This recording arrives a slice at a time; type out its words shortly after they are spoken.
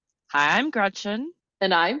Hi, I'm Gretchen,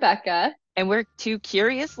 And I'm Becca. and we're two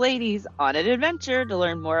curious ladies on an adventure to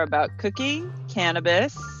learn more about cooking,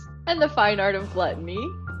 cannabis. And the fine art of gluttony.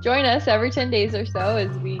 Join us every 10 days or so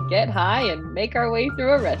as we get high and make our way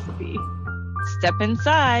through a recipe. Step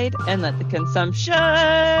inside and let the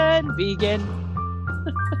consumption begin.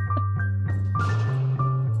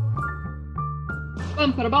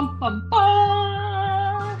 Bum, ba, bum, bum,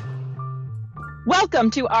 bum. Welcome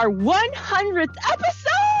to our 100th episode!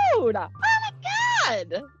 Oh my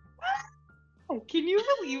God! Can you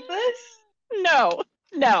believe this? No,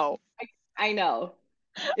 no. I know.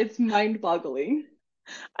 It's mind-boggling.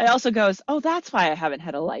 I also goes, oh, that's why I haven't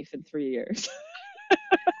had a life in 3 years.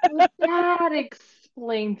 Well, that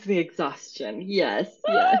explains the exhaustion. Yes,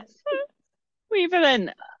 yes. We've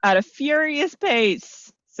been at a furious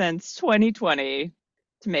pace since 2020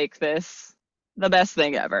 to make this the best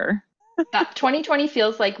thing ever. That 2020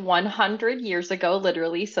 feels like 100 years ago,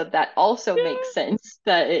 literally, so that also makes sense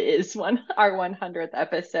that it is our 100th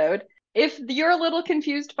episode. If you're a little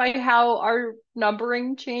confused by how our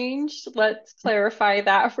numbering changed, let's clarify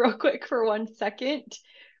that real quick for 1 second.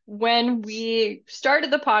 When we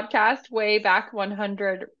started the podcast way back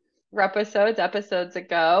 100 episodes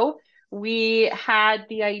ago, we had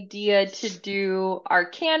the idea to do our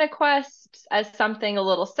Canna quests as something a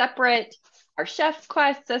little separate, our chef's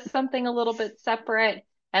quests as something a little bit separate,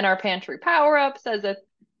 and our pantry power-ups as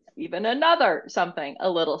even another something a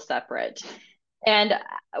little separate. And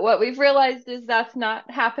what we've realized is that's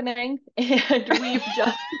not happening. And we've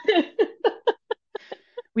just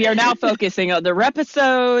We are now focusing on the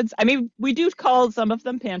episodes. I mean, we do call some of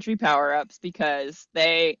them pantry power-ups because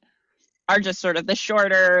they are just sort of the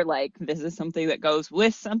shorter, like, this is something that goes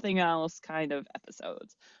with something else kind of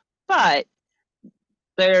episodes. But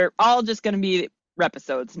they're all just going to be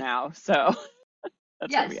episodes now. So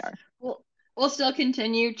that's where yes, we are. we'll still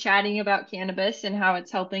continue chatting about cannabis and how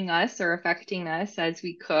it's helping us or affecting us as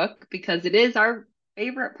we cook because it is our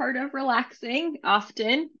favorite part of relaxing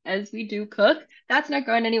often as we do cook. That's not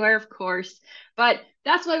going anywhere, of course, but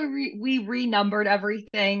that's why we renumbered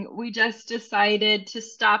everything. We just decided to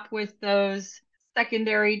stop with those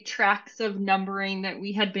secondary tracks of numbering that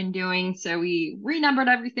we had been doing. So we renumbered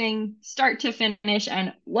everything start to finish,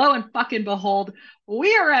 and lo and fucking behold,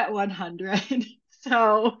 we are at 100.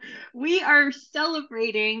 So we are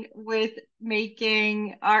celebrating with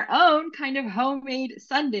making our own kind of homemade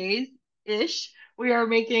sundaes ish. We are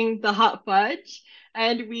making the hot fudge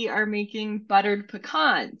and we are making buttered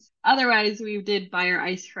pecans. Otherwise, we did buy our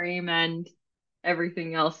ice cream and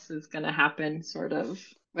everything else is going to happen sort of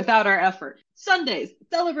without our effort. Sundays,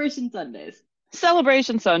 celebration Sundays.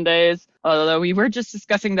 Celebration Sundays. Although we were just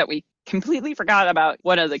discussing that we completely forgot about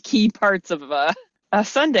one of the key parts of a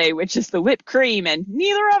sundae, which is the whipped cream, and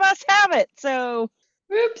neither of us have it. So,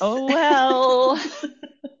 Oops. oh well.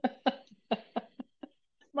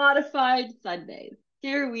 Modified Sundays.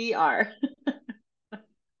 Here we are.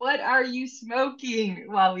 What are you smoking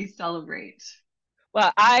while we celebrate?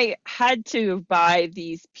 Well, I had to buy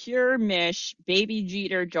these Pure Mish Baby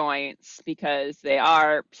Jeter joints because they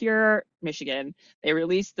are pure Michigan. They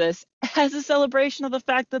released this as a celebration of the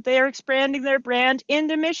fact that they are expanding their brand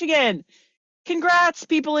into Michigan. Congrats,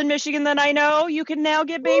 people in Michigan that I know. You can now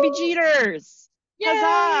get Baby Woo! Jeters.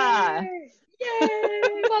 Huzzah! Yay!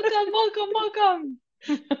 Yay! Welcome, welcome, welcome.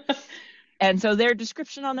 And so their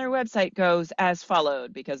description on their website goes as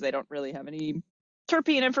followed because they don't really have any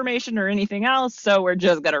terpene information or anything else. So we're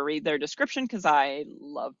just going to read their description because I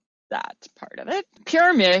love that part of it.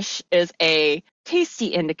 Pure Mish is a tasty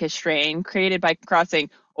indica strain created by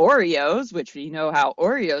crossing Oreos, which we know how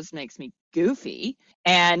Oreos makes me goofy,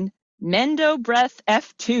 and Mendo Breath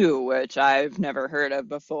F2, which I've never heard of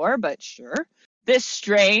before, but sure. This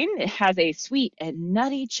strain has a sweet and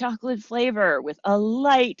nutty chocolate flavor with a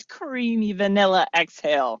light, creamy vanilla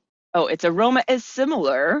exhale. Oh, its aroma is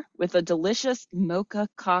similar with a delicious mocha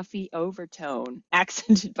coffee overtone,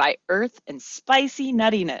 accented by earth and spicy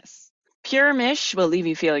nuttiness. Pure Mish will leave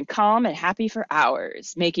you feeling calm and happy for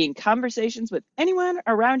hours, making conversations with anyone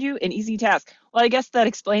around you an easy task. Well, I guess that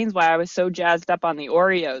explains why I was so jazzed up on the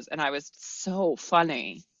Oreos and I was so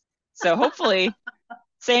funny. So hopefully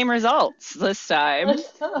same results this time.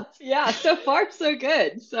 Yeah, so far so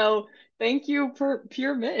good. So thank you for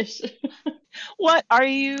Pure Mish. What are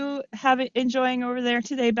you enjoying over there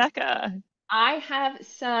today, Becca? I have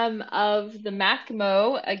some of the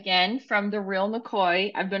Macmo again from the Real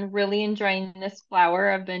McCoy. I've been really enjoying this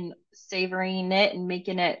flower. I've been savoring it and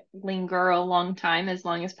making it linger a long time, as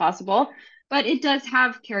long as possible. But it does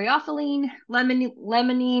have caryophyllene,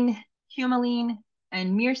 limonene, humulene,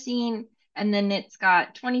 and myrcene. And then it's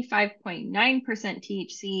got 25.9%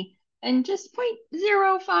 THC, and just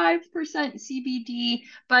 0.05% CBD,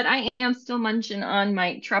 but I am still munching on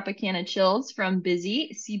my Tropicana chills from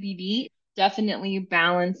Busy CBD, definitely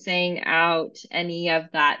balancing out any of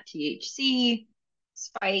that THC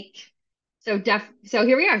spike. So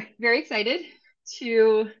here we are, very excited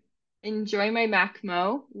to enjoy my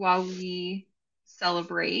Macmo while we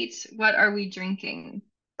celebrate. What are we drinking?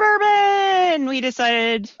 Bourbon! We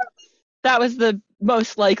decided that was the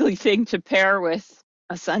most likely thing to pair with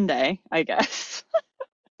a sundae, I guess.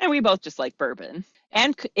 And we both just like bourbon.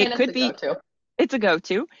 And And it it's could a be, go-to. it's a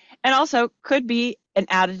go-to. And also could be an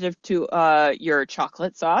additive to your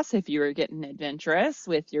chocolate sauce if you were getting adventurous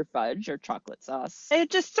with your fudge or chocolate sauce. It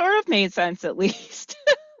just sort of made sense at least.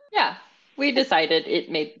 Yeah, we decided it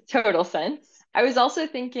made total sense. I was also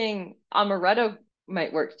thinking amaretto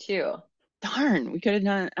might work too. Darn, we could have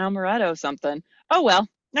done amaretto something. Oh well,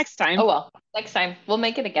 next time. Oh well, next time we'll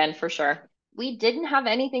make it again for sure. We didn't have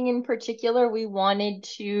anything in particular we wanted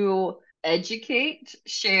to educate,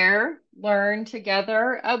 share, learn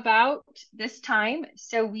together about this time.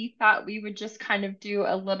 So we thought we would just kind of do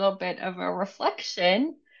a little bit of a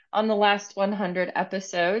reflection on the last 100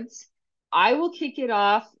 episodes. I will kick it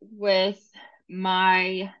off with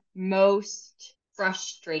my most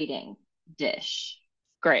frustrating dish,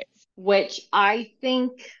 Great. which I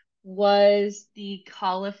think was the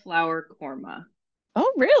cauliflower korma.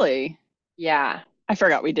 Oh, really? Yeah, I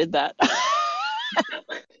forgot we did that.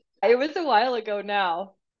 it was a while ago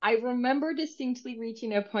now. I remember distinctly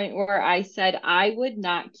reaching a point where I said I would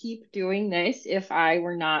not keep doing this if I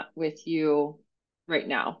were not with you right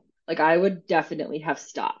now. Like I would definitely have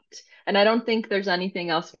stopped. And I don't think there's anything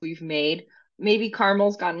else we've made. Maybe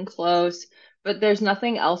Caramel's gotten close, but there's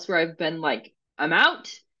nothing else where I've been like, I'm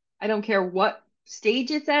out. I don't care what stage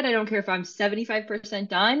it's at. I don't care if I'm 75%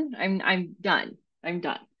 done. I'm done. I'm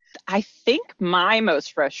done. I think my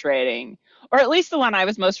most frustrating, or at least the one I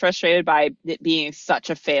was most frustrated by it being such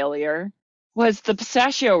a failure, was the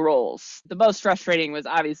pistachio rolls. The most frustrating was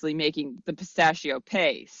obviously making the pistachio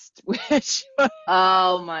paste, which,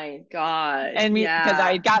 Oh my God. and me, because I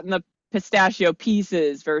Yeah. had gotten the pistachio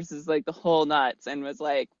pieces versus like the whole nuts and was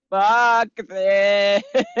like, fuck this.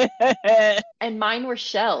 That's And mine were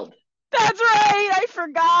shelled. right, I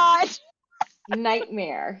forgot.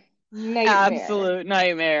 Nightmare. Nightmare. Absolute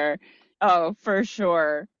nightmare. Oh, for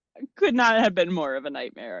sure. Could not have been more of a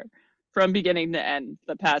nightmare from beginning to end,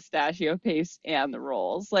 the pistachio paste and the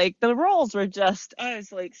rolls. Like the rolls were just, I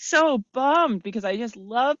was like so bummed because I just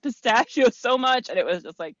love pistachio so much. And it was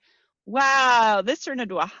just like, wow, this turned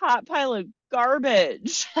into a hot pile of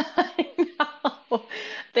garbage. I know.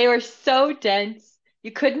 They were so dense.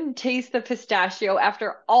 You couldn't taste the pistachio.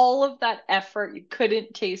 After all of that effort, you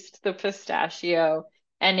couldn't taste the pistachio.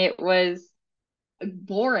 And it was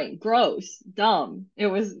boring, gross, dumb. It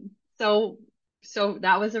was so, so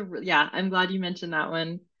that was yeah, I'm glad you mentioned that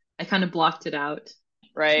one. I kind of blocked it out.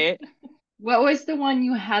 Right? What was the one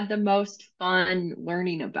you had the most fun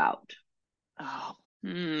learning about? Oh,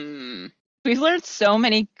 we've learned so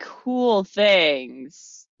many cool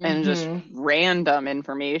things and just Mm-hmm. random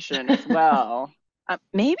information as well.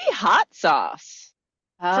 Maybe hot sauce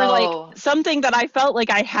for like Oh, something that I felt like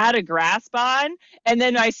I had a grasp on. And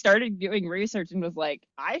then I started doing research and was like,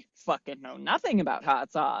 I fucking know nothing about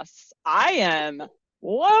hot sauce. I am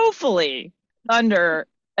woefully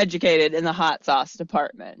undereducated in the hot sauce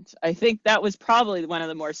department. I think that was probably one of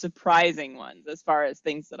the more surprising ones as far as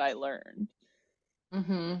things that I learned.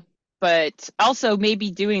 mm-hmm. But also maybe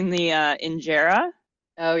doing the injera.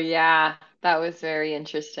 Oh yeah, that was very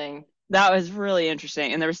interesting. That was really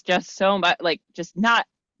interesting. And there was just so much, like, just not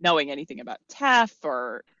knowing anything about TEF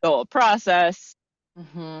or the whole process.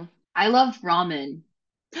 Mm-hmm. I loved ramen,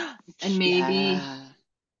 and maybe, Yeah.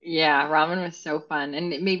 yeah, ramen was so fun. And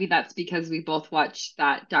maybe that's because we both watched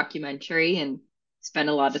that documentary and spent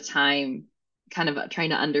a lot of time kind of trying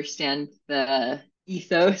to understand the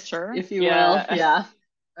ethos, Sure. if you will, Yeah. yeah,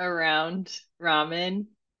 around ramen.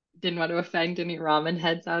 Didn't want to offend any ramen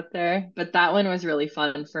heads out there, but that one was really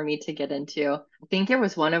fun for me to get into. I think it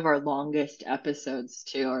was one of our longest episodes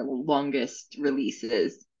too, our longest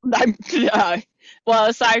releases. Well,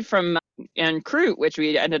 aside from and Crute, which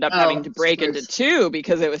we ended up having Oh, to break into Scrooge. two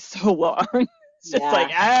because it was so long. It's just like,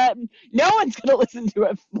 Yeah. no one's going to listen to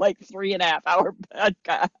a like 3.5 hour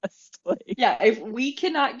podcast. Like, Yeah, if we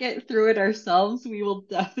cannot get through it ourselves, we will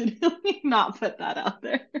definitely not put that out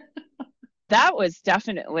there. that was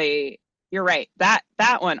definitely, you're right. That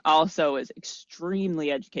one also was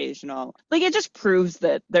extremely educational. Like it just proves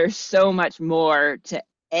that there's so much more to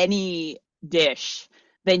any dish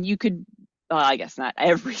than you could, well, I guess not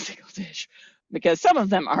every single dish, because some of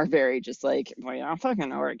them are very just like, well, I don't fucking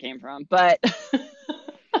know where it came from. But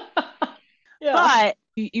Yeah. but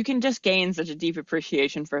you can just gain such a deep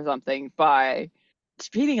appreciation for something by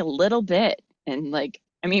just reading a little bit. And like,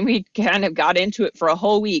 I mean, we kind of got into it for a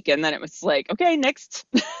whole week, and then it was like, okay, next.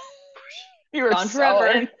 We were Gone so forever.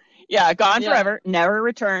 in. Yeah, gone Yeah. forever. Never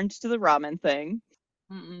returned to the ramen thing.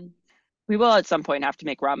 Mm-mm. We will at some point have to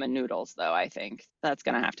make ramen noodles, though. I think that's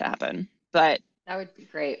gonna have to happen. But That would be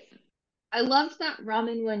great. I loved that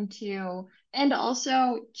ramen one too. And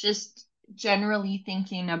also just generally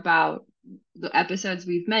thinking about the episodes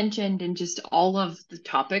we've mentioned and just all of the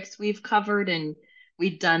topics we've covered. And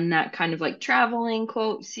we'd done that kind of like traveling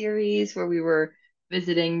quote series where we were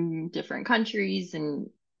visiting different countries and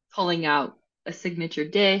pulling out a signature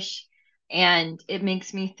dish. And it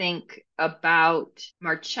makes me think about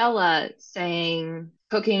Marcella saying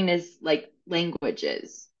cooking is like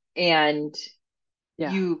languages. And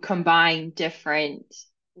yeah, you combine different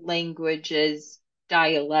languages,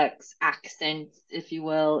 dialects, accents, if you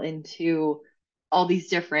will, into all these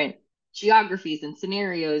different geographies and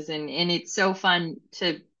scenarios. And it's so fun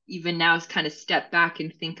to even now kind of step back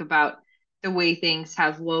and think about the way things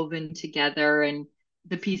have woven together and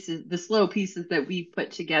the pieces, the slow pieces that we put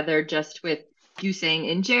together just with you saying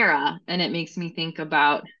injera. And it makes me think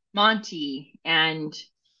about Monty and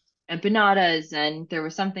empanadas, and there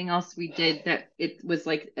was something else we did that it was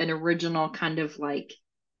like an original kind of like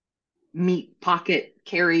meat pocket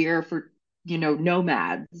carrier for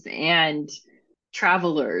nomads and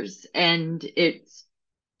travelers, and it's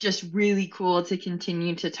just really cool to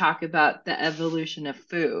continue to talk about the evolution of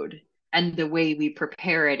food and the way we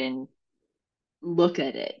prepare it and look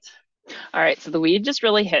at it. all right. So the weed just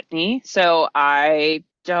really hit me. So I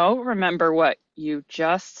don't remember what you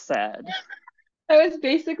just said, I was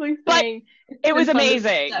basically but saying it's it was been fun to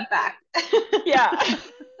amazing. step back. Yeah,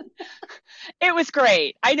 it was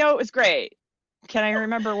great. I know it was great. Can I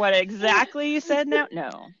remember what exactly you said now?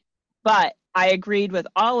 No. But I agreed with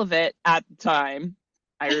all of it at the time.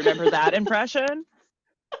 I remember that impression.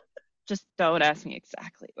 Just don't ask me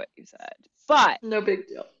exactly what you said. But No big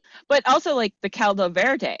deal. also like the caldo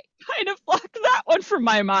verde kind of blocked that one from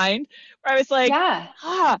my mind, where I was like,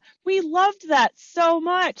 Yeah. we loved that so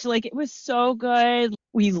much. Like it was so good.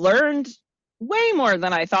 We learned way more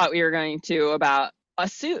than I thought we were going to about a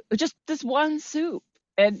soup, just this one soup.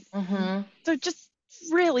 And Mm-hmm. so just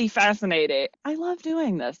really fascinating. I love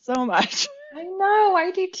doing this so much. I know,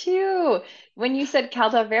 I do too. When you said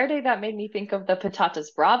caldo verde, that made me think of the patatas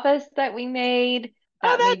bravas that we made. Oh,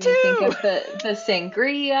 That that made me think too. of the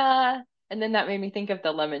sangria, and then that made me think of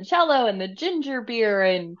the limoncello and the ginger beer,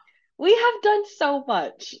 and we have done so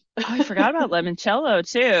much. Oh, I forgot about limoncello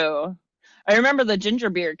too. I remember the ginger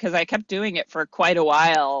beer because I kept doing it for quite a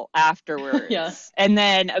while Yeah. afterwards. And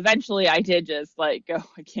then eventually I did just like go,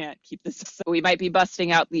 I can't keep this. So we might be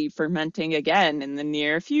busting out the fermenting again in the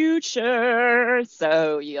near future.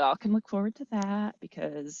 So you all can look forward to that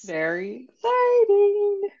because Very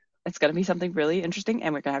exciting. it's going to be something really interesting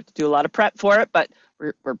and we're going to have to do a lot of prep for it, but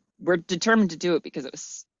we're determined to do it because it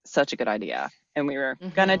was such a good idea. And we were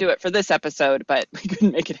going to Hmm. do it for this episode, but we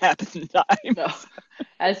couldn't make it happen in time. No.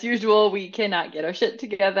 As usual, we cannot get our shit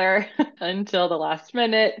together until the last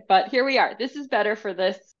minute, but here we are. This is better for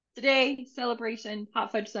this. Today, celebration,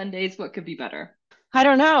 hot fudge sundaes. What could be better? I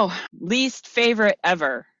don't know. Least favorite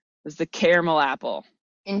ever was the caramel apple.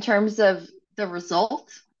 In terms of the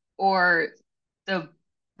result or the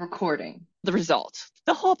recording? The result.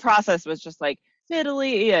 The whole process was just like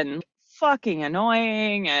fiddly and fucking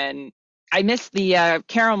annoying. And I miss the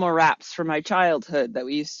caramel wraps from my childhood that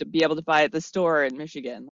we used to be able to buy at the store in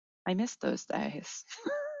Michigan. I miss those days.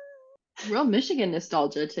 Real Michigan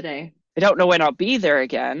nostalgia today. I don't know when I'll be there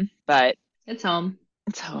again, but It's home.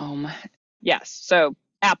 it's home. Yes. So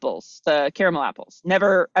apples, the caramel apples.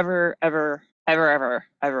 Never, ever, ever, ever, ever,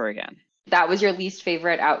 ever again. That was your least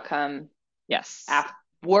favorite outcome. Yes.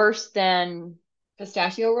 Worse than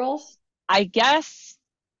pistachio rolls? I guess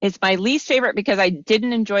it's my least favorite because I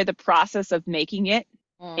didn't enjoy the process of making it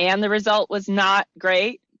Mm. and the result was not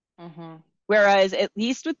great. Hmm. Whereas at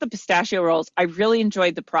least with the pistachio rolls, I really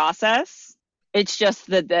enjoyed the process. It's just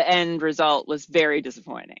that the end result was very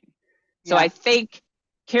disappointing. So I Yeah. think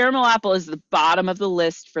caramel apple is the bottom of the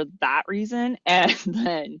list for that reason. And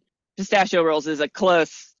then pistachio rolls is a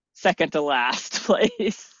close second to last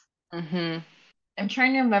place. Hmm. I'm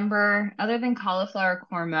trying to remember, other than cauliflower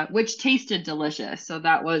korma, which tasted delicious. So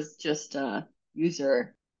that was just a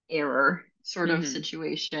user error sort of Mm-hmm.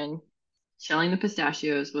 situation. Shelling the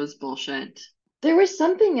pistachios was bullshit. There was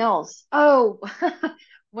something else. Oh,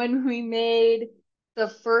 when we made the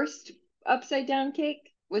first upside down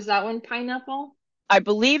cake. Was that one pineapple? I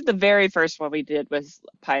believe the very first one we did was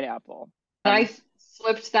pineapple. I Um,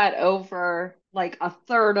 flipped that over, like a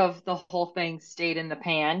third of the whole thing stayed in the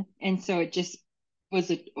pan, and so it just was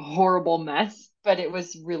a horrible mess, but it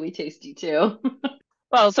was really tasty too.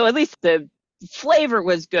 well, so at least the flavor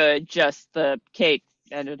was good, just the cake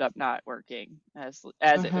ended up not working as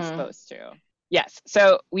it was Hmm. supposed to. Yes.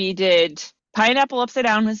 So we did pineapple upside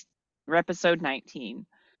down was episode 19.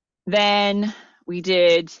 Then we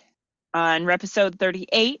did on episode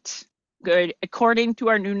 38, good according to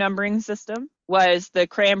our new numbering system, was the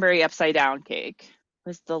cranberry upside down cake.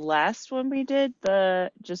 Was the last one we did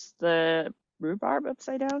the rhubarb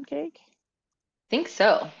upside down cake? Think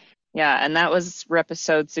so. Yeah, and that was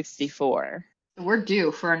episode 64. We're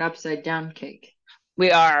due for an upside down cake.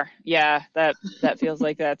 We are. Yeah, that feels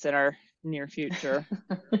like that's in our near future.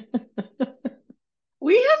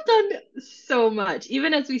 We have done so much.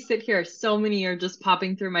 Even as we sit here, so many are just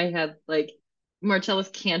popping through my head, like Marcella's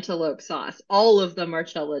cantaloupe sauce, all of the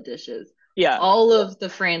Marcella dishes, Yeah. all of the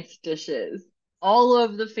France dishes, all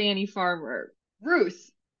of the Fanny Farmer, Ruth,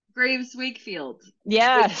 Graves Wakefield. Like,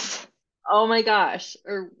 Yes. oh my gosh,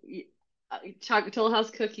 or chocolate Toll House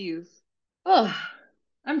cookies. Oh,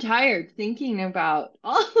 I'm tired thinking about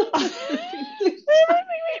all of the things we've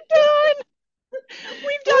Everything we've done.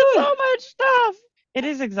 We've done so done. much stuff. It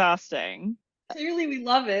is exhausting. Clearly, we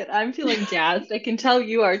love it. I'm feeling jazzed. I can tell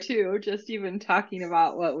you are too, just even talking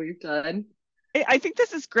about what we've done. I think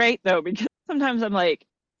this is great though, because sometimes I'm like,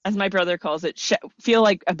 as my brother calls it, feel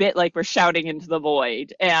like a bit like we're shouting into the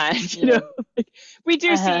void. And, Yeah. like, we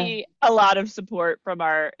do Uh-huh. see a lot of support from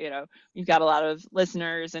we've got a lot of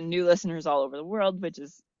listeners and new listeners all over the world, which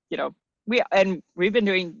is, we've been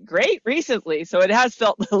doing great recently. So it has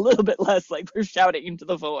felt a little bit less like we're shouting into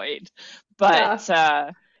the void.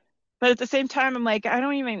 Yeah. But at the same time, I'm like, I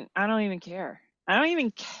don't even care. I don't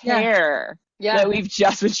even Yeah. care that Yeah. we've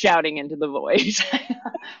just been shouting into the void.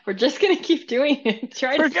 We're just gonna keep doing it.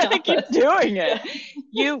 Try to We're gonna stop keep us. doing it.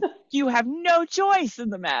 You have no choice in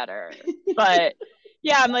the matter. But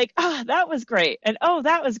yeah, I'm like, that was great, and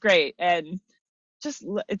that was great, and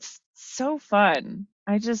it's so fun.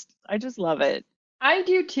 I just love it. I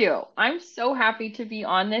do too. I'm so happy to be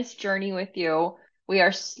on this journey with you. We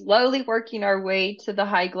are slowly working our way to the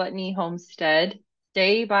High Gluttony Homestead,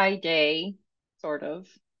 day by day, sort of,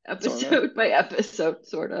 Sort of. episode by episode,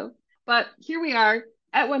 sort of. But here we are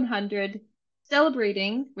at 100,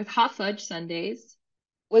 celebrating with hot fudge Sundays.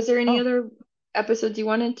 Was there any Oh, other episodes you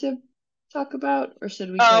wanted to talk about, or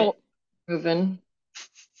should we oh, get moving?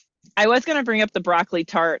 I was gonna bring up the broccoli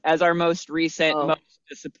tart as our most recent, Oh. most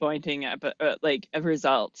disappointing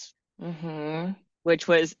result, Mm-hmm. which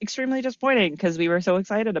was extremely disappointing because we were so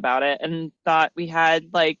excited about it and thought we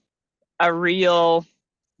had like a real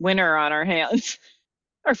winner on our hands.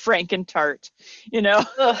 Or Franken tart, you know?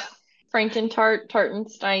 Ugh. Frankentart,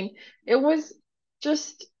 Tartenstein. It was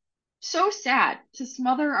just so sad to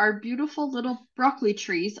smother our beautiful little broccoli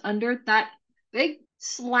trees under that big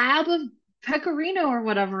slab of pecorino or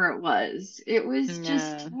whatever it was. It was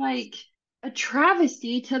just Yeah. like a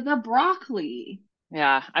travesty to the broccoli.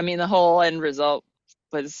 Yeah. I mean, the whole end result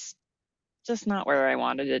was just not where I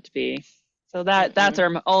wanted it to be. So that's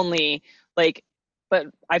Mm-mm. our only like, but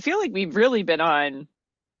I feel like we've really been on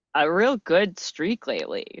a real good streak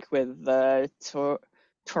lately with the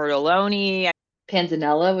tortelloni.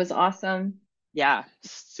 Panzanella was awesome. Yeah,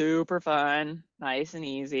 super fun, nice and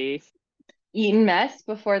easy. Eaten mess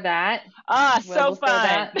before that. So We'll say fun.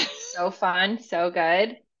 that. So fun, so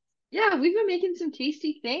good. Yeah, we've been making some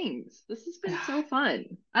tasty things. This has been so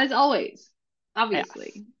fun. As always, Yes,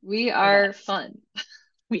 obviously, we are yes, fun.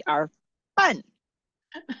 we are fun.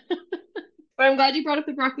 But I'm glad you brought up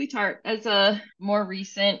the broccoli tart as a more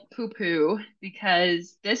recent poo-poo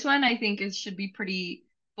because this one I think should be pretty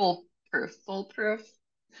foolproof. Foolproof?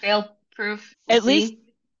 Fail-proof? We'll At least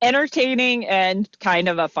see. entertaining and kind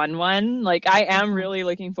of a fun one. Like I am Mhm. really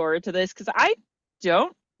looking forward to this because I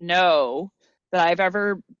don't know that I've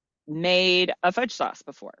ever made a fudge sauce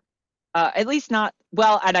before. At least not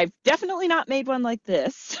well, and I've definitely not made one like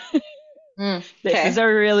this. This is Okay. a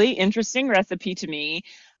really interesting recipe to me.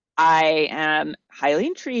 I am highly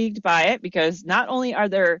intrigued by it because not only are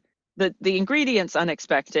there the ingredients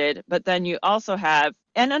unexpected, but then you also have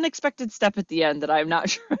an unexpected step at the end that I'm not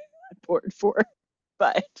sure I'm on board for.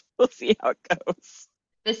 But we'll see how it goes.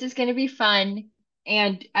 This is going to be fun.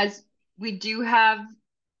 And as we do have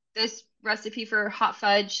this recipe for hot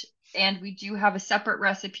fudge, and we do have a separate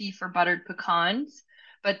recipe for buttered pecans.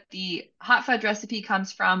 But the hot fudge recipe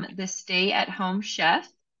comes from the Stay at Home Chef,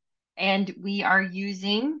 and we are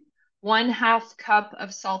using 1/2 cup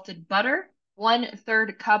of salted butter,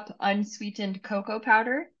 1/3 cup unsweetened cocoa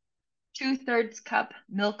powder, 2/3 cup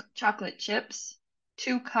milk chocolate chips,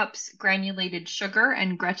 2 cups granulated sugar,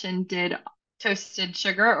 and Gretchen did toasted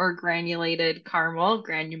sugar or granulated caramel,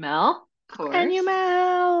 granumel, of course.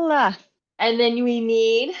 Annual. And then we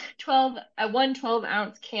need 1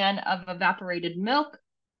 12-ounce can of evaporated milk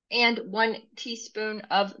and 1 teaspoon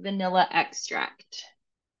of vanilla extract.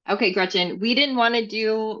 Okay, Gretchen, we didn't want to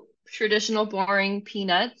do traditional boring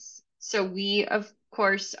peanuts, so we, of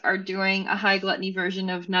course, are doing a high gluttony version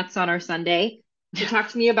of nuts on our Sunday. So talk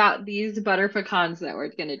to me about these butter pecans that we're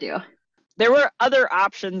going to do. There were other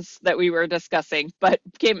options that we were discussing, but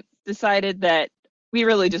decided that we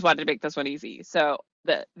really just wanted to make this one easy. So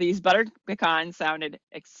these butter pecans sounded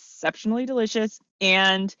exceptionally delicious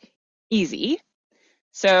and easy.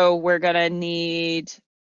 So we're gonna need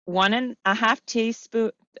 1.5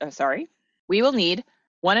 teaspoon. We will need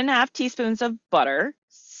 1.5 teaspoons of butter,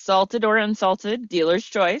 salted or unsalted, dealer's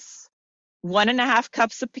choice. 1.5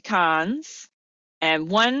 cups of pecans, and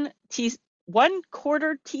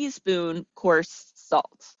 1/4 teaspoon coarse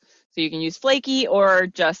salt. So you can use flaky or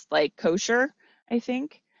just like kosher, I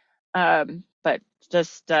think. But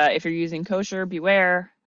just if you're using kosher,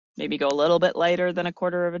 beware. Maybe go a little bit lighter than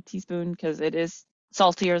 1/4 of a teaspoon because it is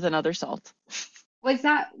saltier than other salt. Was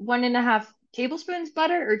that 1.5 tablespoons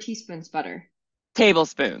butter or teaspoons butter?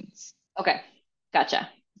 Tablespoons. Okay, gotcha.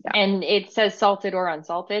 Yeah. And it says salted or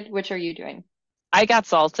unsalted. Which are you doing? I got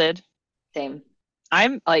salted. Same.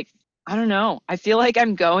 I'm like, I don't know. I feel like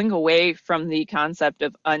I'm going away from the concept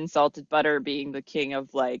of unsalted butter being the king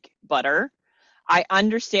of like butter. I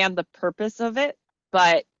understand the purpose of it,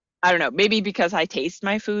 but I don't know. Maybe because I taste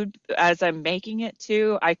my food as I'm making it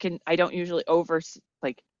too. I don't usually oversalt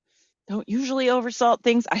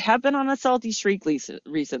things. I have been on a salty streak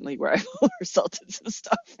recently where I've oversalted some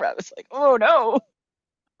stuff where I was like, oh no.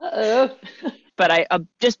 Uh-oh. But I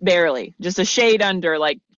just barely, just a shade under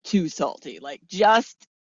like too salty, like just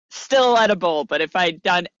still edible. But if I'd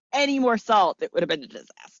done any more salt, it would have been a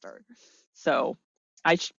disaster. So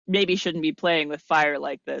I maybe shouldn't be playing with fire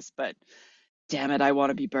like this, but damn it, I want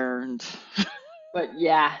to be burned. But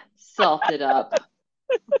yeah, salt it up.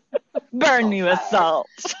 Burn me with salt.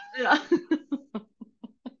 Yeah.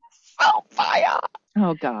 Salt fire.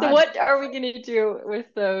 Oh God. So what are we going to do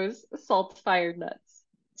with those salt-fired nuts?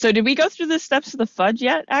 So did we go through the steps of the fudge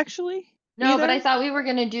yet, actually? No, but I thought we were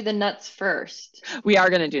going to do the nuts first. We are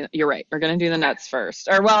going to do, you're right. We're going to do the nuts first.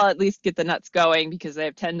 Or well, at least get the nuts going because they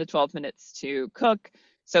have 10 to 12 minutes to cook.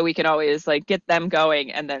 So we can always like get them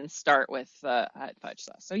going and then start with fudge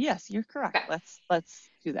sauce. So yes, you're correct. Okay. Let's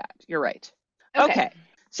do that. You're right. Okay.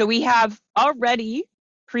 So we have already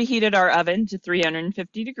preheated our oven to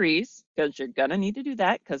 350 degrees because you're going to need to do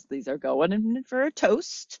that because these are going in for a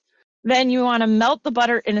toast. Then you want to melt the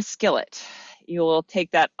butter in a skillet. You will take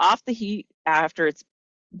that off the heat after it's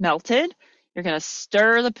melted. You're going to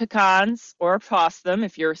stir the pecans or toss them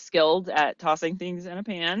if you're skilled at tossing things in a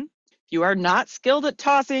pan. If you are not skilled at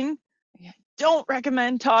tossing, I don't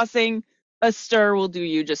recommend tossing. A stir will do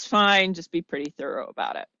you just fine. Just be pretty thorough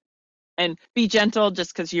about it. And be gentle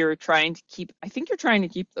just because you're trying to keep, I think you're trying to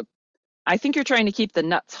keep the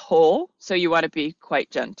nuts whole. So you want to be quite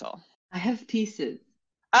gentle. I have pieces.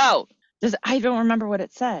 Oh, I don't remember what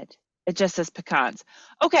it said. It just says pecans.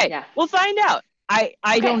 Okay, yeah. We'll find out. I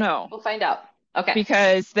don't know. We'll find out. Okay.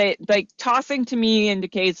 Because they like tossing to me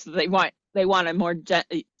indicates that they want a more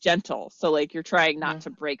gentle. So like you're trying not to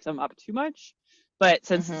break them up too much. But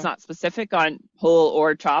since it's not specific on whole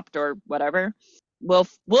or chopped or whatever, we'll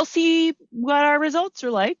see what our results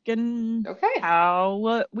are like and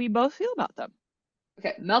how we both feel about them.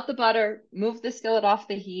 Okay, melt the butter, move the skillet off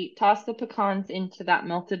the heat, toss the pecans into that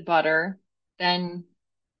melted butter, then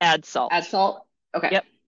add salt. Okay. Yep.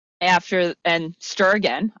 And stir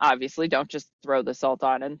again. Obviously, don't just throw the salt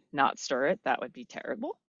on and not stir it. That would be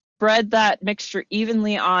terrible. Spread that mixture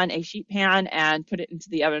evenly on a sheet pan and put it into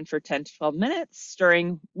the oven for 10 to 12 minutes,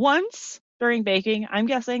 stirring once during baking, I'm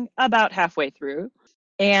guessing about halfway through,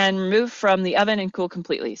 and remove from the oven and cool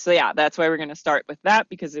completely. So yeah, that's why we're going to start with that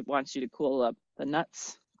because it wants you to cool up the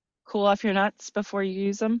nuts, cool off your nuts before you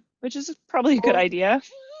use them, which is probably a good idea.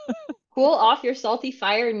 Cool off your salty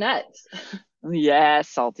fire nuts. Yeah,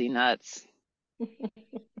 salty nuts.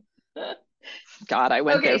 God, I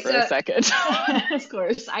went there for a second. Of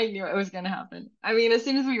course, I knew it was going to happen. I mean, as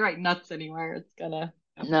soon as we write nuts anywhere, it's going to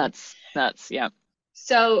happen. Nuts, yeah.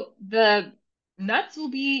 So the nuts will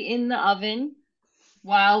be in the oven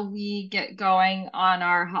while we get going on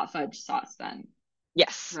our hot fudge sauce then.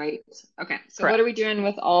 Yes. Right? Okay, so Correct. What are we doing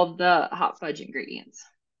with all the hot fudge ingredients?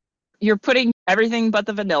 You're putting everything but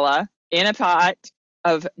the vanilla in a pot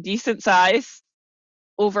of decent size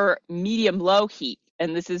over medium-low heat.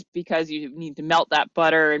 And this is because you need to melt that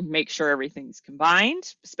butter and make sure everything's combined,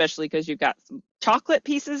 especially because you've got some chocolate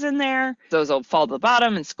pieces in there. Those will fall to the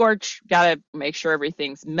bottom and scorch. Got to make sure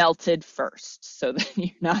everything's melted first so that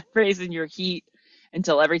you're not raising your heat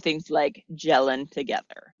until everything's like gelling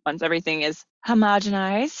together. Once everything is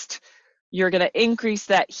homogenized, you're going to increase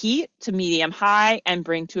that heat to medium high and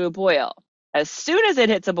bring to a boil. As soon as it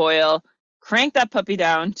hits a boil, crank that puppy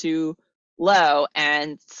down to low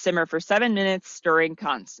and simmer for 7 minutes, stirring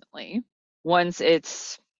constantly. Once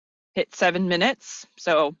it's hit 7 minutes,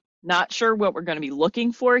 so not sure what we're going to be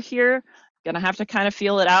looking for here. Gonna have to kind of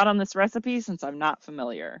feel it out on this recipe since I'm not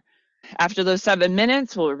familiar. After those 7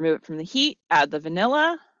 minutes, we'll remove it from the heat, add the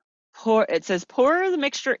vanilla. It says pour the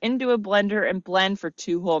mixture into a blender and blend for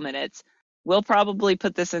 2 whole minutes. We'll probably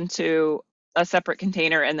put this into a separate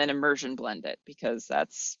container and then immersion blend it because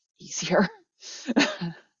that's easier.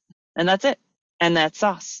 And that's it. And that's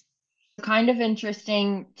sauce. Kind of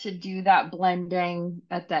interesting to do that blending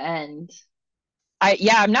at the end.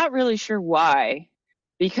 I'm not really sure why,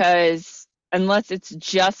 because unless it's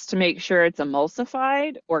just to make sure it's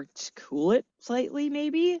emulsified or to cool it slightly,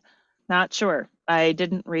 maybe. Not sure. I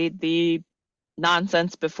didn't read the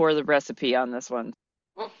nonsense before the recipe on this one.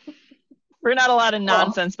 We're not allowed of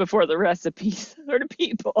nonsense before the recipes or to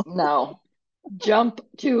people. No. Jump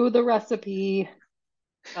to the recipe.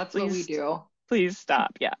 That's what we do. Please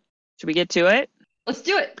stop. Yeah. Should we get to it? Let's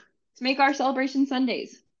do it. Let's make our celebration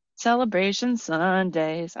Sundays. Celebration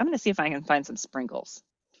Sundays. I'm going to see if I can find some sprinkles.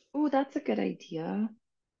 Oh, that's a good idea.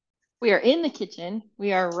 We are in the kitchen.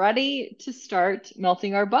 We are ready to start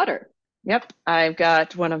melting our butter. Yep. I've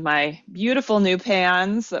got one of my beautiful new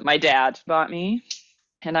pans that my dad bought me,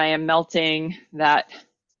 and I am melting that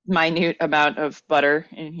minute amount of butter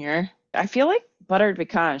in here. I feel like buttered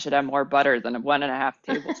pecan should have more butter than 1.5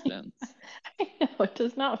 tablespoons. I know, it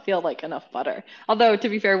does not feel like enough butter. Although, to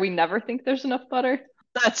be fair, we never think there's enough butter.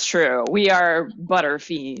 That's true. We are butter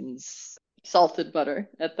fiends. Salted butter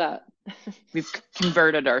at that. We've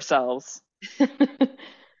converted ourselves.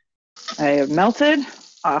 I have melted.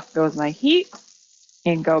 Off goes my heat.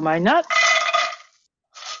 In go my nuts.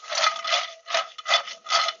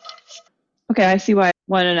 Okay, I see why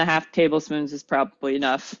 1.5 tablespoons is probably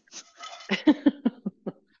enough.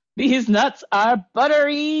 These nuts are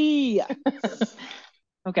buttery.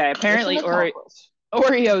 Okay, apparently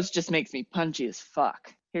Oreos just makes me punchy as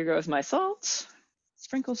fuck. Here goes my salt.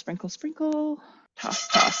 Sprinkle, sprinkle, sprinkle. Toss,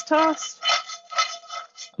 toss, toss.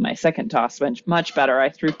 My second toss went much better. I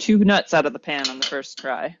threw 2 nuts out of the pan on the first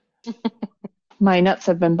try. My nuts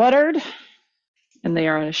have been buttered, and they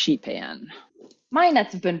are on a sheet pan. My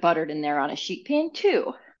nuts have been buttered and they're on a sheet pan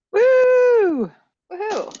too. Woo!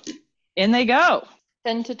 Woohoo! In they go.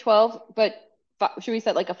 10 to 12, but should we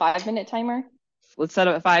set like a 5-minute timer? Let's set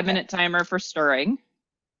a 5-minute timer for stirring.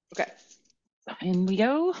 Okay. In we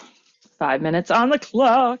go. 5 minutes on the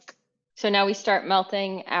clock. So now we start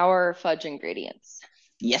melting our fudge ingredients.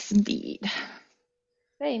 Yes, indeed.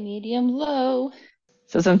 Okay, medium low.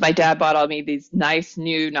 So since my dad bought me these nice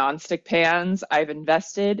new nonstick pans, I've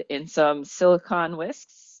invested in some silicone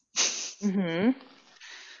whisks,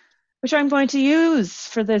 which I'm going to use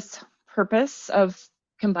for this purpose of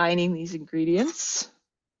combining these ingredients.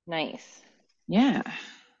 Nice. Yeah.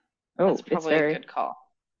 Oh, that's probably a good call.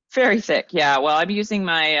 Very thick. Yeah. Well, I'm using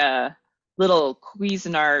my little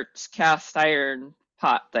Cuisinart cast iron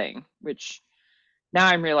pot thing, which now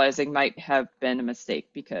I'm realizing might have been a mistake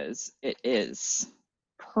because it is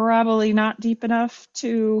probably not deep enough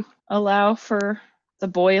to allow for the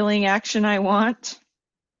boiling action I want.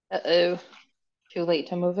 Uh-oh. Too late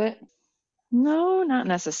to move it? No, not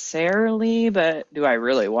necessarily, but do I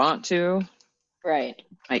really want to? Right.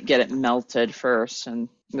 Might get it melted first and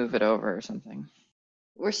move it over or something.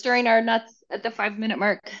 We're stirring our nuts at the 5-minute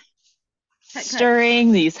mark.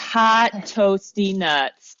 Stirring these hot, toasty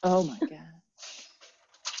nuts. Oh my God.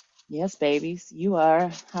 Yes, babies, you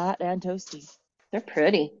are hot and toasty. They're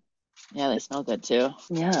pretty. Yeah, they smell good too.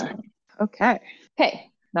 Yeah. Okay.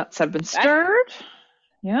 Okay. Nuts have been stirred.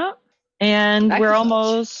 Yeah. And we're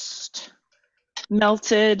almost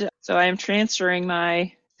melted. So I am transferring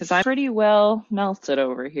because I'm pretty well melted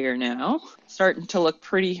over here now. Starting to look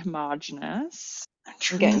pretty homogeneous.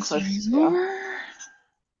 I'm getting close.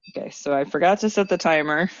 Okay, so I forgot to set the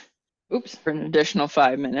timer. Oops. For an additional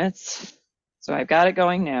 5 minutes. So I've got it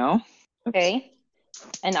going now. Oops. Okay.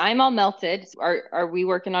 And I'm all melted. Are we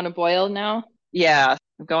working on a boil now? Yeah,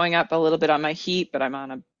 I'm going up a little bit on my heat, but I'm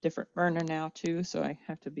on a different burner now too, so I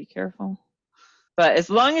have to be careful. But as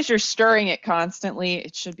long as you're stirring it constantly,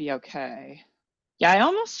 it should be okay. Yeah, I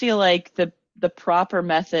almost feel like the the proper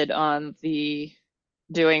method on the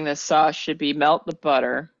doing this sauce should be melt the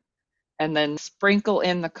butter and then sprinkle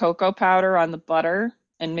in the cocoa powder on the butter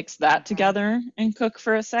and mix that Mm-hmm. together and cook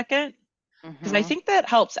for a second. Because I Mm-hmm. think that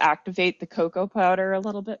helps activate the cocoa powder a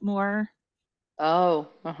little bit more. Oh,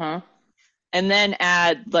 uh-huh. And then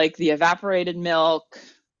add like the evaporated milk.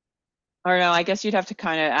 Or no, I guess you'd have to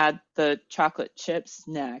kind of add the chocolate chips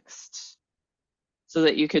next so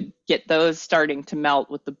that you could get those starting to melt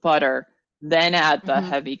with the butter. Then add the Mm-hmm.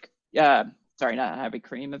 heavy, sorry, not heavy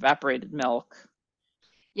cream, evaporated milk.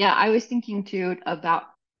 Yeah, I was thinking too about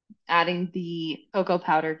adding the cocoa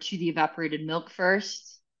powder to the evaporated milk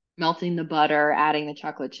first, melting the butter, adding the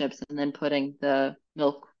chocolate chips, and then putting the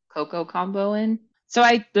milk cocoa combo in. So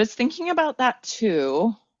I was thinking about that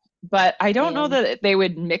too, but I don't know And that they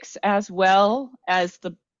would mix as well as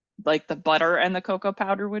the like the butter and the cocoa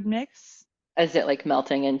powder would mix. is it like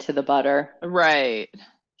melting into the butter? Right.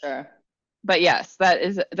 Sure. But yes, that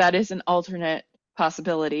is an alternate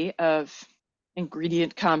possibility of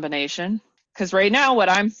ingredient combination. Because right now, what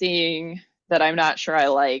I'm seeing that I'm not sure I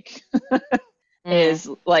like Mm. is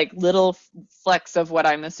like little flecks of what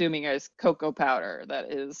I'm assuming is cocoa powder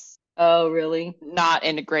that is Oh, really? not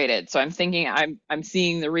integrated. So I'm thinking I'm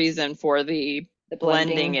seeing the reason for the The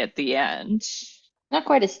blending blending. at the end. Not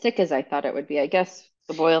quite as thick as I thought it would be. I guess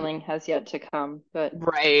the boiling has yet to come, but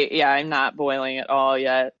Right. Yeah, I'm not boiling at all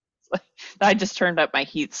yet. I just turned up my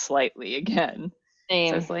heat slightly again. So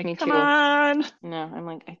same. it's like, Me come too. on. No, I'm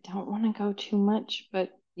like, I don't want to go too much, but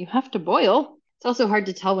you have to boil. It's also hard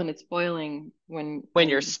to tell when it's boiling When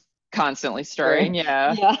you're when constantly sure. stirring.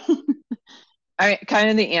 Yeah. Yeah. I kind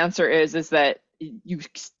of the answer is that you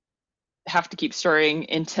have to keep stirring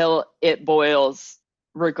until it boils,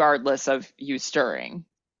 regardless of you stirring.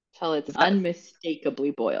 Till it's Is that,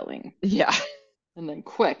 unmistakably boiling. yeah. And then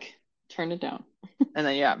quick, turn it down And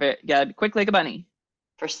then yeah, quick like a bunny.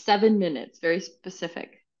 for 7 minutes. Very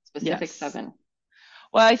specific. Specific Yes. 7.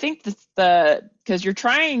 Well, I think the because you're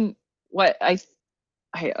trying what I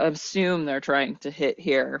assume they're trying to hit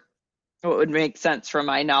here. What would make sense from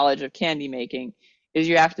my knowledge of candy making is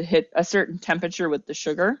you have to hit a certain temperature with the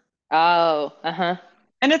sugar. Oh, uh-huh.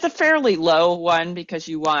 And it's a fairly low one because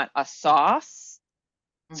you want a sauce.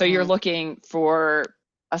 So you're Mm-hmm. looking for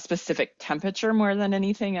a specific temperature more than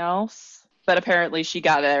anything else. But apparently she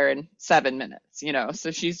got there in 7 minutes,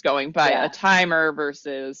 so she's going by a Yeah. timer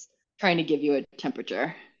versus Trying to give you a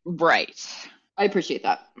temperature. right. I appreciate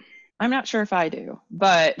that. I'm not sure if I do,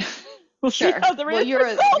 but we'll see Sure. how the Well, you're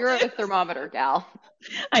result a is. thermometer gal.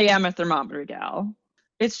 I am a thermometer gal.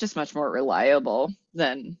 It's just much more reliable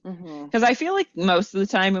than Mm-hmm. because I feel like most of the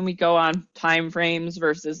time when we go on time frames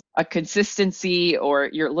versus a consistency or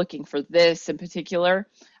you're looking for this in particular,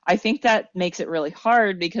 I think that makes it really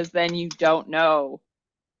hard because then you don't know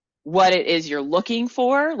what it is you're looking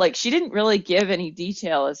for. Like she didn't really give any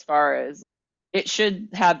detail as far as it should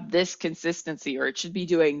have this consistency or it should be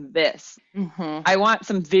doing this. Mm-hmm. I want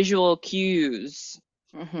some visual cues.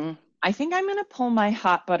 Mm-hmm. I think I'm gonna pull my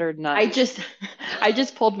hot buttered I knife. just I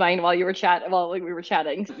just pulled mine while you were while we were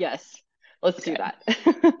chatting. Yes. Let's do Okay.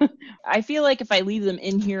 that. I feel like if I leave them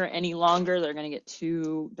in here any longer, they're gonna get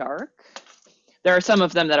too dark. There are some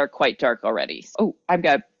of them that are quite dark already. Oh, I've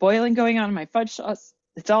got boiling going on in my fudge sauce.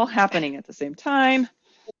 It's all happening at the same time.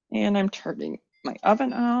 And I'm turning my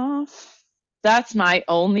oven off. That's my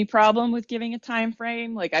only problem with giving a time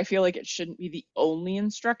frame. Like I feel like it shouldn't be the only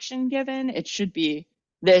instruction given. It should be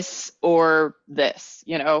this or this.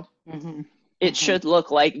 Mm-hmm. It Mm-hmm. should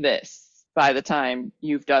look like this by the time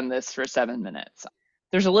you've done this for 7 minutes.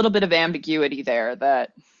 There's a little bit of ambiguity there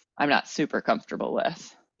that I'm not super comfortable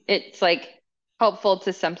with. It's like helpful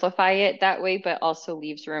to simplify it that way, but also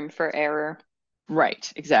leaves room for error.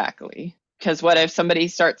 Right, exactly. Because what if somebody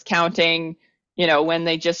starts counting, when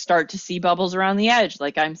they just start to see bubbles around the edge,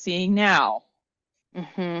 like I'm seeing now?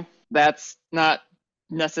 Mm-hmm. That's not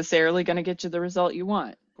necessarily going to get you the result you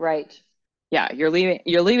want. Right. Yeah, you're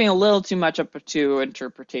leaving a little too much up to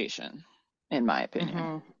interpretation, in my opinion.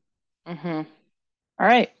 Mm-hmm. Mm-hmm. All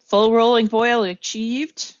right, full rolling boil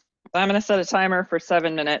achieved. I'm going to set a timer for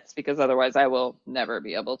 7 minutes because otherwise I will never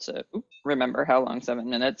be able to remember how long 7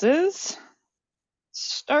 minutes is.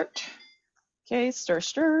 Start. Okay, stir,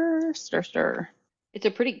 stir, stir, stir. It's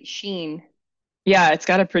a pretty sheen. Yeah, it's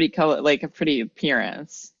got a pretty color, like a pretty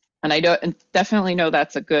appearance, and I don't definitely know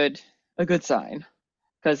that's a good sign.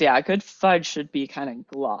 Because yeah, a good fudge should be kind of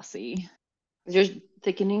glossy. Is yours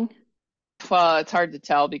thickening? Well, it's hard to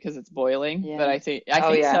tell because it's boiling, but Yeah. I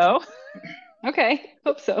Oh think yeah. so. Okay.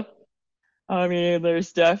 Hope so. I mean,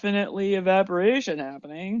 there's definitely evaporation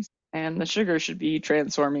happening, and the sugar should be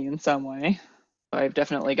transforming in some way. I've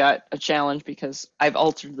definitely got a challenge because I've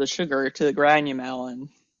altered the sugar to the granule, and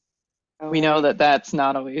Oh, we know right. that that's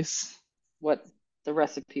not always What the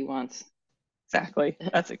recipe wants. exactly.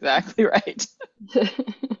 That's exactly right.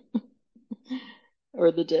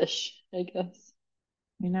 Or the dish, I guess.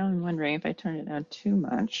 Now I'm wondering if I turn it down too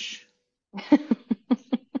much.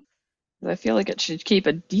 I feel like it should keep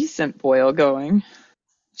a decent boil going.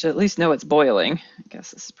 Should at least know it's boiling. I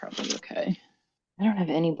guess this is probably okay. I don't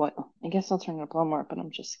have any boil. I guess I'll turn it up a little more, but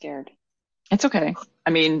I'm just scared. It's okay. I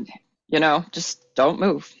mean, just don't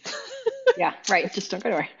move. Yeah, right. Just don't go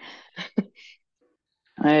anywhere.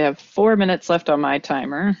 I have 4 minutes left on my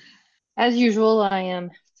timer. As usual, I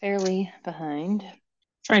am fairly behind.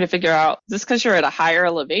 Trying to figure out, is this because you're at a higher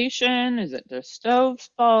elevation? Is it the stove's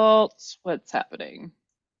fault? What's happening?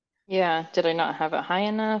 Yeah, did I not have it high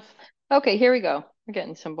enough? Okay, here we go. We're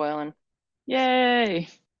getting some boiling. Yay.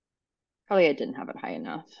 Probably I didn't have it high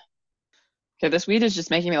enough. Okay, this weed is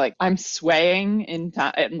just making me like I'm swaying in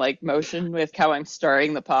like motion with how I'm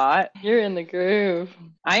stirring the pot. You're in the groove.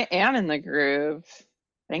 I am in the groove.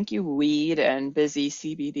 Thank you, weed and busy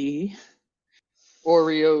CBD.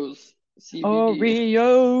 Oreos, CBD.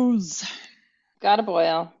 Oreos. Got a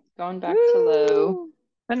boil. Going back to low. Woo!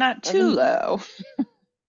 But not too 7 low.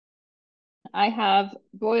 I have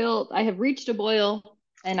reached a boil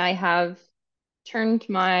and I have turned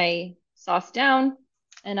my sauce down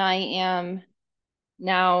and I am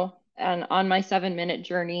now on my 7-minute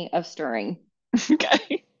journey of stirring.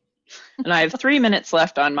 Okay. And I have 3 minutes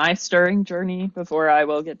left on my stirring journey before I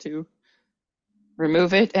will get to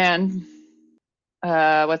remove it and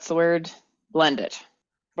what's the word? Blend it.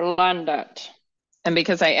 Blend it. And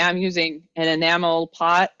because I am using an enamel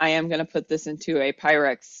pot, I am going to put this into a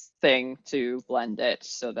Pyrex thing to blend it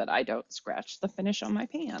so that I don't scratch the finish on my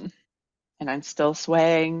pan. And I'm still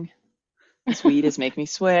swaying. This weed is making me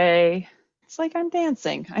sway. It's like I'm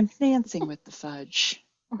dancing. I'm dancing with the fudge.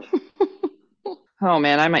 Oh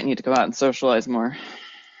man, I might need to go out and socialize more.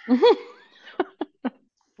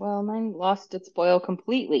 Well, mine lost its boil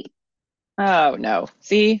completely. Oh no.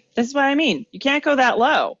 See, this is what I mean. You can't go that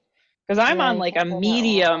low because I'm Yeah, on you like a can't go that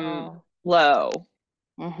medium low. low.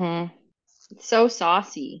 Mm-hmm. It's so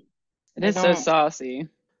saucy. It I is so don't. saucy.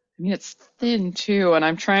 I mean, it's thin too, and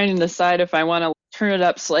I'm trying to decide if I want to turn it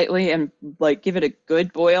up slightly and like give it a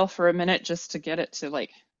good boil for a minute just to get it to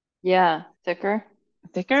like Yeah, thicker.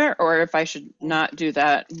 thicker, or if I should not do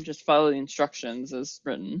that and just follow the instructions as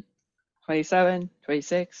written. 27,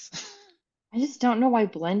 26. I just don't know why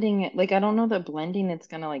blending it. Like, I don't know that blending it's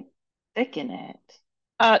gonna like thicken it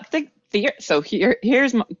So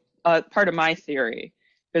here's part of my theory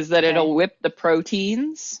is that Okay. it'll whip the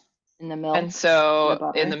proteins, In the and milk, in the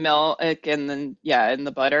so in the butter. milk and then in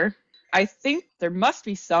the butter. I think there must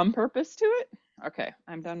be some purpose to it. Okay,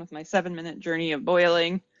 I'm done with my 7 minute journey of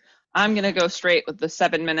boiling. I'm gonna go straight with the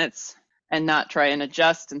 7 minutes and not try and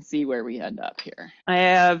adjust and see where we end up here. I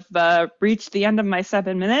have reached the end of my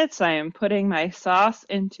 7 minutes. I am putting my sauce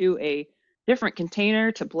into a different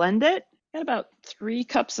container to blend it. Got about 3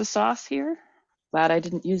 cups of sauce here. Glad I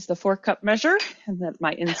didn't use the 4 cup measure and that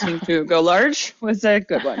my instinct to go large was a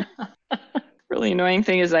good one. Really annoying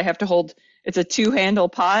thing is I have to hold, it's a 2 handle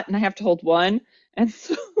pot and I have to hold one. And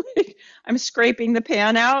so like, I'm scraping the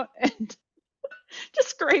pan out and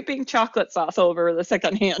just scraping chocolate sauce over the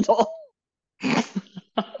second handle. So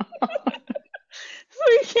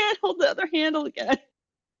you can't hold the other handle again.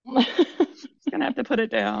 Just gonna have to put it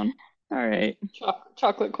down. All right.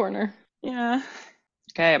 Chocolate corner. Yeah.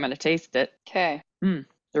 Okay, I'm gonna taste it. Okay.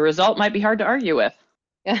 The result might be hard to argue with.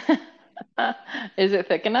 Is it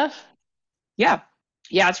thick enough? Yeah.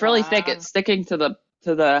 Yeah, it's really thick. Wow. It's sticking to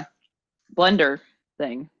the blender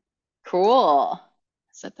thing. Cool.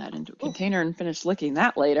 Set that into a Ooh. container and finish licking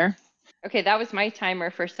that later. Okay, that was my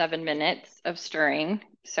timer for 7 minutes of stirring.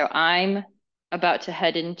 So I'm about to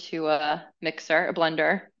head into a mixer, a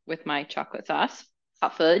blender with my chocolate sauce,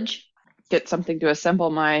 hot fudge. Get something to assemble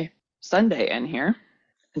my sundae in here.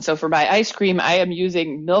 And so for my ice cream, I am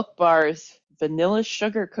using Milk Bar's vanilla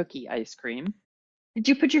sugar cookie ice cream. Did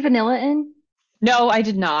you put your vanilla in? No, I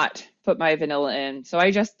did not put my vanilla in. So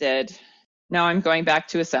I just did. Now I'm going back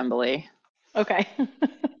to assembly. Okay.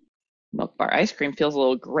 Milk Bar ice cream feels a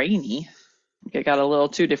little grainy. It got a little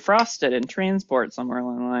too defrosted in transport somewhere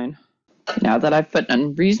along the line. Now that I've put a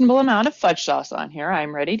reasonable amount of fudge sauce on here,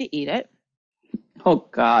 I'm ready to eat it. Oh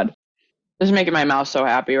God, this is making my mouth so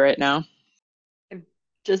happy right now. I've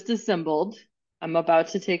just assembled. I'm about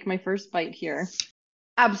to take my first bite here.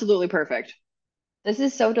 Absolutely perfect. This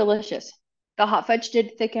is so delicious. The hot fudge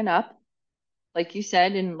did thicken up, like you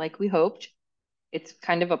said, and like we hoped. It's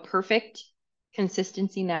kind of a perfect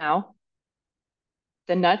consistency now.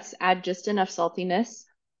 The nuts add just enough saltiness.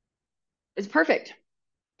 It's perfect.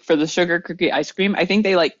 For the sugar cookie ice cream, I think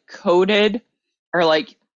they like coated or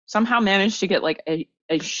like somehow managed to get like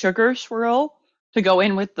a sugar swirl to go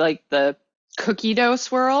in with like the cookie dough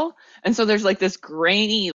swirl. And so there's like this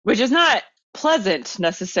grainy, which is not pleasant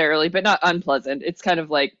necessarily, but not unpleasant. It's kind of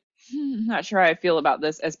like, not sure how I feel about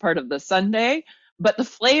this as part of the sundae, but the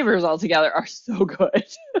flavors altogether are so good.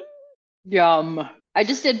 Yum. I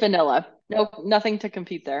just did vanilla. Nope, nothing to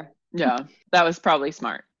compete there. Yeah, that was probably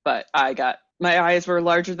smart, but my eyes were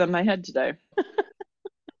larger than my head today.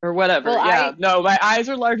 Or whatever. Well, yeah. No, my eyes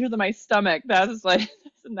are larger than my stomach. That's like,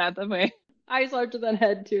 isn't that the way? Eyes larger than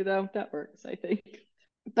head too, though. That works, I think.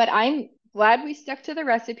 But I'm glad we stuck to the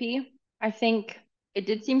recipe. I think it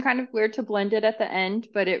did seem kind of weird to blend it at the end,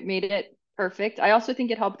 but it made it perfect. I also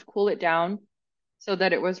think it helped cool it down so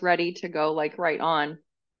that it was ready to go like right on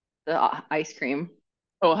the ice cream.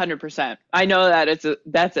 Oh, 100%. I know that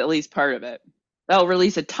that's at least part of it. That'll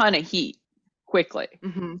release a ton of heat quickly.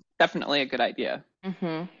 Mm-hmm. Definitely a good idea.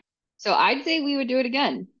 Mm-hmm. So I'd say we would do it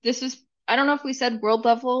again. This is, I don't know if we said world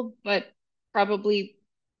level, but probably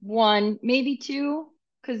 1, maybe 2,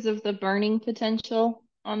 because of the burning potential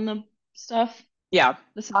on the stuff, Yeah.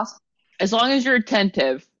 the sauce. As long as you're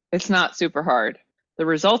attentive, it's not super hard. The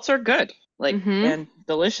results are good, like, and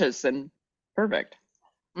delicious and perfect.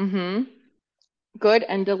 Mm-hmm. Good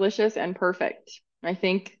and delicious and perfect. I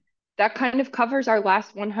think that kind of covers our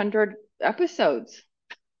last 100 episodes.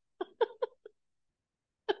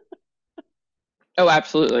 Oh,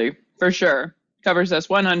 absolutely. For sure. Covers us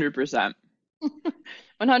 100%.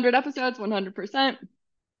 100 episodes, 100%.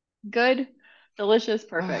 Good, delicious,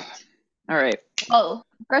 perfect. All right. Well,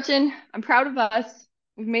 Gretchen, I'm proud of us.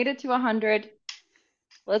 We've made it to 100.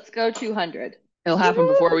 Let's go 200. It'll happen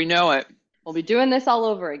before we know it. We'll be doing this all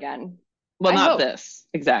over again. Well, I not hope. this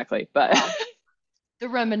exactly, but Well, the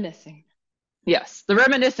reminiscing. yes, the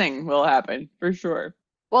reminiscing will happen for sure.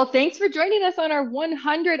 Well, thanks for joining us on our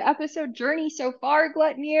 100 episode journey so far,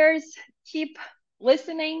 Gluttoniers. Keep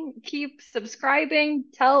listening, keep subscribing,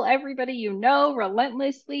 tell everybody you know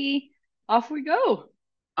relentlessly. Off we go.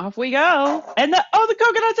 Off we go. And the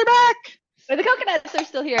coconuts are back. But the coconuts are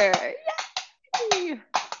still here. Yay!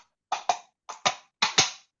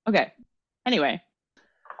 Okay. Anyway.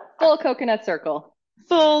 Full coconut circle.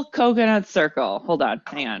 Full coconut circle. Hold on.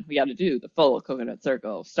 Hang on. We got to do the full coconut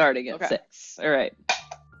circle starting at 6. All right.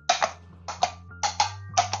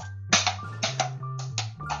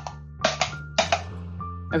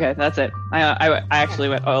 Okay, that's it. I actually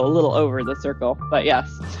went a little over the circle, but yes.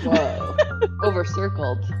 Whoa. Over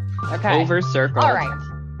circled. Okay. Over circled. All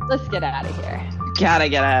right. Let's get out of here. Gotta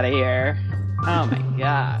get out of here. Oh my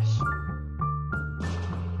gosh.